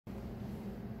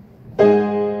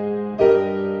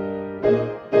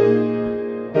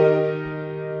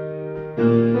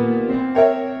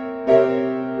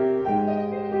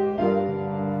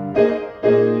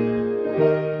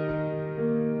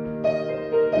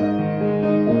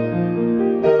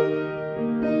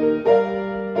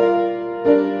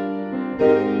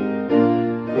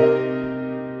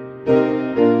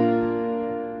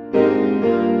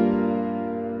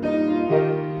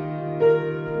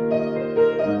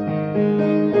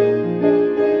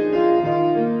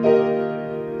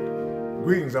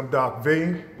I'm Doc V,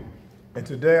 and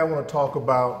today I want to talk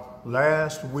about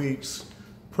last week's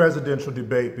presidential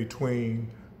debate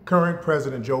between current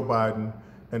President Joe Biden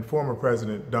and former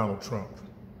President Donald Trump.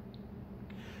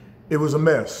 It was a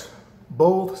mess.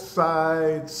 Both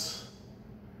sides,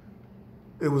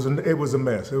 it was a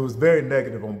mess. It was very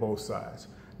negative on both sides.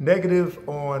 Negative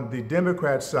on the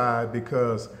Democrat side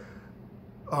because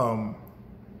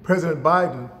President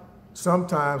Biden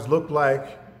sometimes looked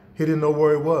like he didn't know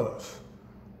where he was,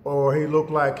 or he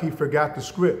looked like he forgot the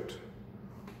script,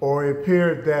 or it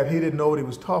appeared that he didn't know what he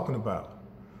was talking about,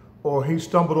 or he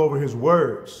stumbled over his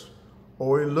words,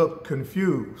 or he looked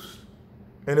confused,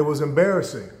 and it was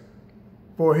embarrassing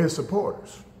for his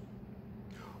supporters.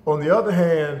 On the other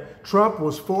hand, Trump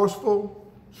was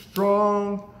forceful,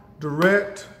 strong,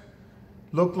 direct,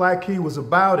 looked like he was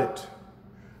about it.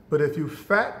 But if you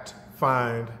fact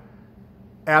find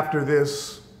after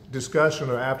this discussion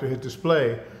or after his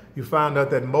display, you found out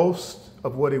that most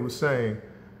of what he was saying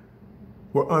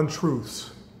were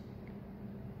untruths.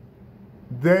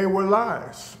 They were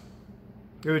lies.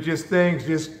 It was just things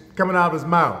just coming out of his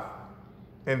mouth.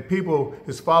 And people,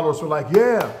 his followers were like,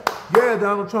 yeah,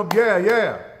 Donald Trump,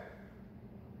 yeah.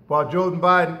 While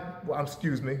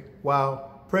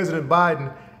while President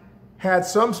Biden had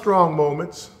some strong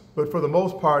moments, but for the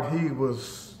most part, he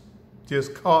was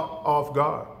just caught off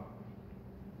guard.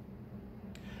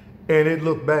 And it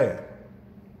looked bad.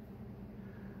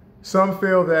 Some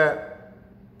feel that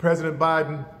President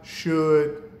Biden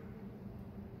should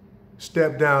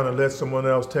step down and let someone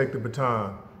else take the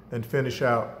baton and finish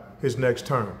out his next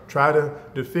term. Try to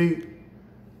defeat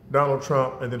Donald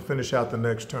Trump and then finish out the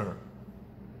next term.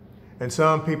 And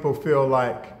some people feel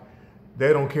like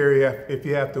they don't care if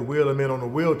you have to wheel him in on a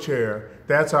wheelchair.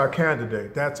 That's our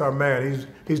candidate. That's our man.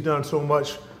 He's done so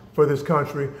much for this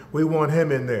country. We want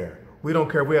him in there. We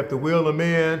don't care if we have to wheel him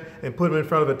in and put him in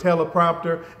front of a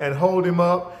teleprompter and hold him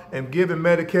up and give him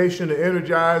medication to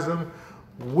energize him.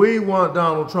 We want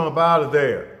Donald Trump out of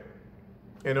there.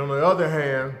 And on the other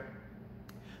hand,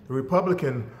 the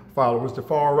Republican followers, the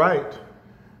far right,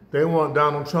 they want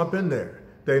Donald Trump in there.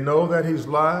 They know that he's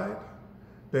lied.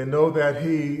 They know that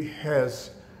he has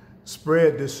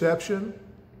spread deception.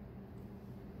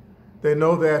 They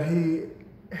know that he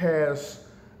has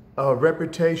a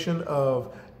reputation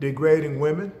of degrading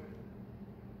women.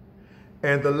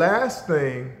 And the last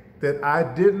thing that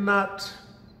I did not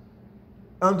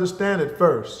understand at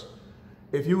first,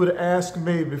 if you would ask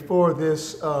me before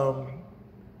this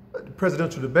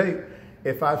presidential debate,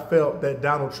 if I felt that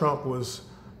Donald Trump was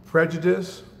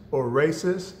prejudiced or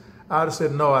racist, I'd have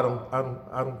said, no,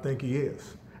 I don't think he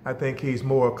is. I think he's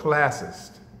more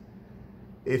classist.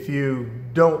 If you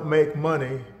don't make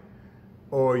money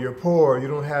or you're poor, you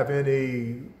don't have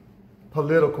any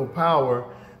political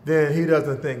power, then he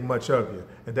doesn't think much of you.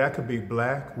 And that could be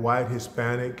black, white,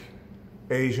 Hispanic,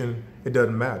 Asian, it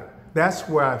doesn't matter. That's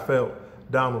where I felt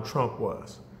Donald Trump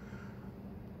was.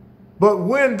 But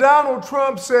when Donald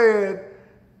Trump said,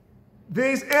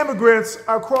 these immigrants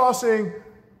are crossing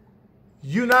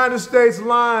United States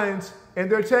lines and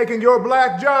they're taking your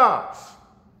black jobs,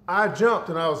 I jumped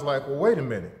and I was like, well, wait a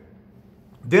minute.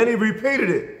 Then he repeated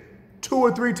it 2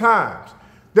 or 3 times.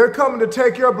 They're coming to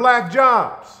take your black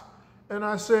jobs. And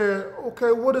I said,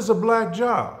 okay, what is a black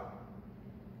job?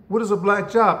 What is a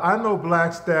black job? I know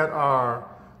blacks that are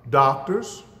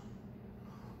doctors,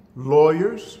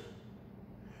 lawyers,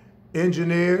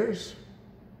 engineers,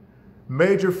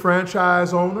 major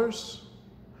franchise owners,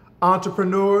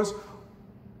 entrepreneurs.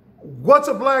 What's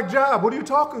a black job? What are you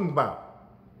talking about?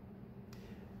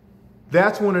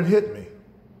 That's when it hit me.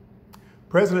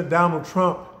 President Donald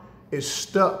Trump is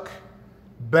stuck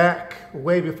back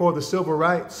way before the Civil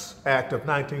Rights Act of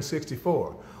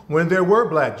 1964, when there were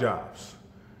black jobs.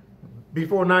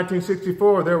 Before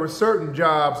 1964, there were certain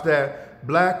jobs that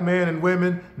black men and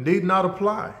women need not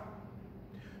apply.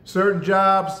 Certain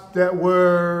jobs that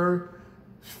were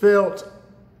felt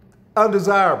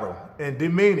undesirable and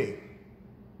demeaning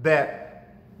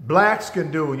that blacks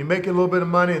can do. You make a little bit of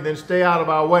money and then stay out of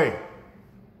our way.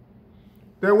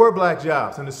 There were black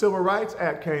jobs, and the Civil Rights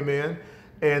Act came in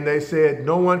and they said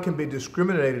no one can be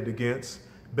discriminated against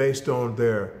based on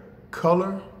their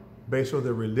color, based on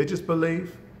their religious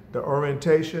belief, their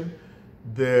orientation,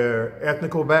 their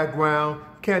ethnical background.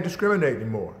 You can't discriminate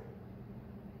anymore.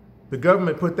 The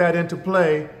government put that into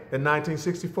play in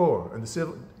 1964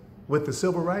 with the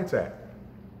Civil Rights Act.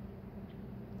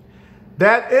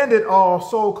 That ended all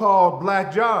so-called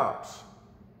black jobs.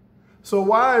 So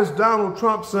why is Donald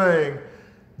Trump saying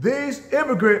these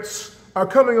immigrants are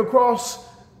coming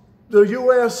across the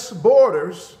U.S.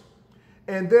 borders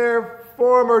and they're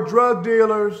former drug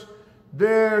dealers,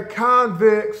 They're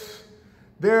convicts.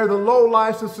 They're the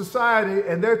lowlifes of society,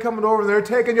 and they're coming over and they're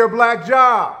taking your black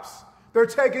jobs. They're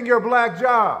taking your black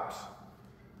jobs.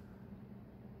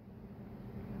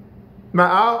 Now,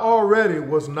 I already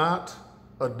was not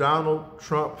a Donald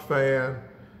Trump fan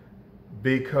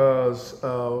because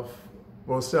of,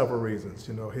 well, several reasons.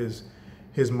 You know, his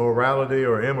morality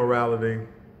or immorality,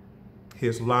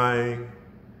 his lying,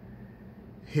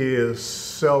 his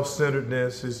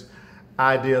self-centeredness, his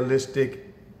idealistic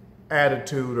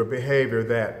attitude or behavior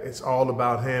that it's all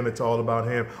about him, it's all about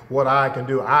him, what I can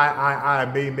do, I,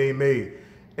 me.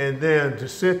 And then to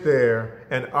sit there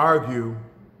and argue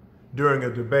during a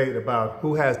debate about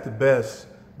who has the best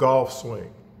golf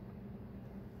swing.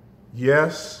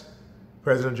 Yes,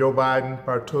 President Joe Biden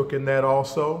partook in that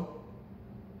also,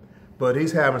 but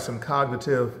he's having some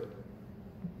cognitive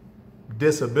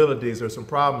disabilities or some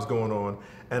problems going on,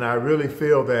 and I really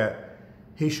feel that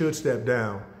he should step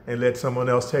down and let someone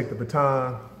else take the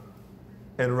baton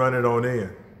and run it on in.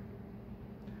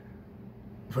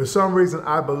 For some reason,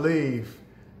 I believe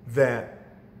that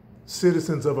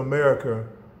citizens of America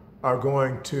are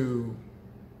going to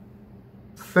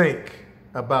think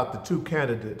about the two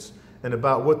candidates and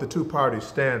about what the two parties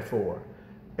stand for,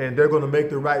 and they're going to make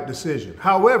the right decision.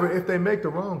 However, if they make the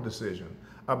wrong decision,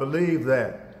 I believe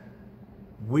that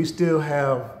we still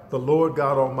have the Lord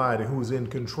God Almighty who's in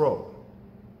control.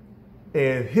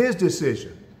 And his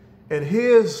decision and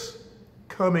his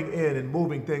coming in and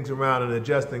moving things around and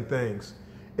adjusting things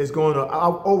is going to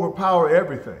overpower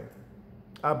everything.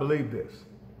 I believe this.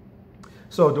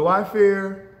 So do I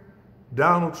fear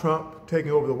Donald Trump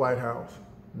taking over the White House?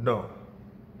 No.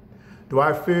 Do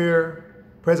I fear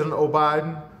President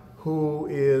Biden, who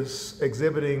is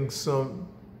exhibiting some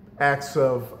acts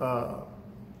of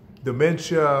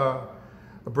dementia,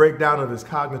 a breakdown of his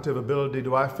cognitive ability?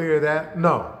 Do I fear that?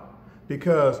 No.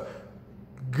 Because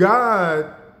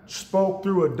God spoke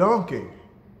through a donkey.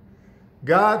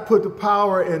 God put the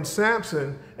power in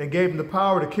Samson and gave him the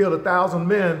power to kill 1,000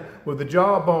 men with the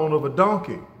jawbone of a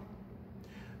donkey.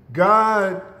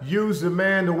 God used a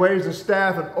man to wave his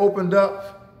staff and opened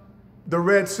up the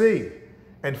Red Sea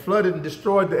and flooded and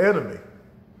destroyed the enemy.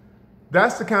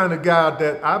 That's the kind of God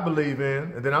that I believe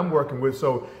in and that I'm working with.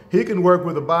 So he can work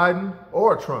with a Biden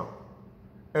or a Trump.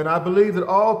 And I believe that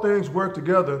all things work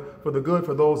together for the good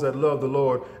for those that love the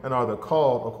Lord and are the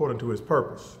called according to his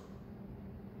purpose.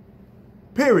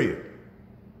 Period.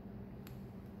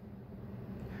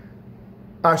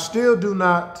 I still do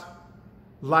not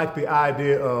like the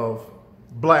idea of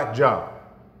black job.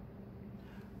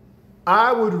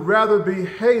 I would rather be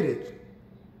hated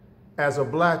as a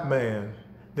black man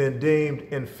than deemed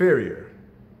inferior.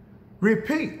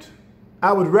 Repeat,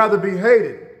 I would rather be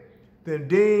hated than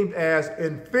deemed as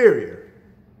inferior.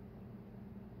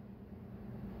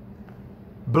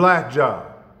 Black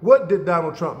job. What did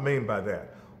Donald Trump mean by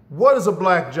that? What is a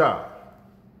black job?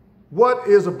 What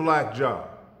is a black job?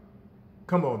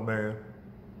 Come on, man.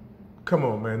 Come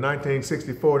on, man.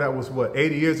 1964, that was what,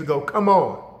 80 years ago? Come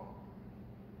on.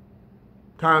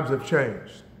 Times have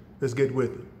changed. Let's get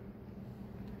with it.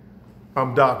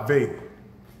 I'm Doc V.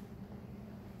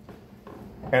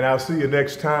 And I'll see you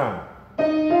next time.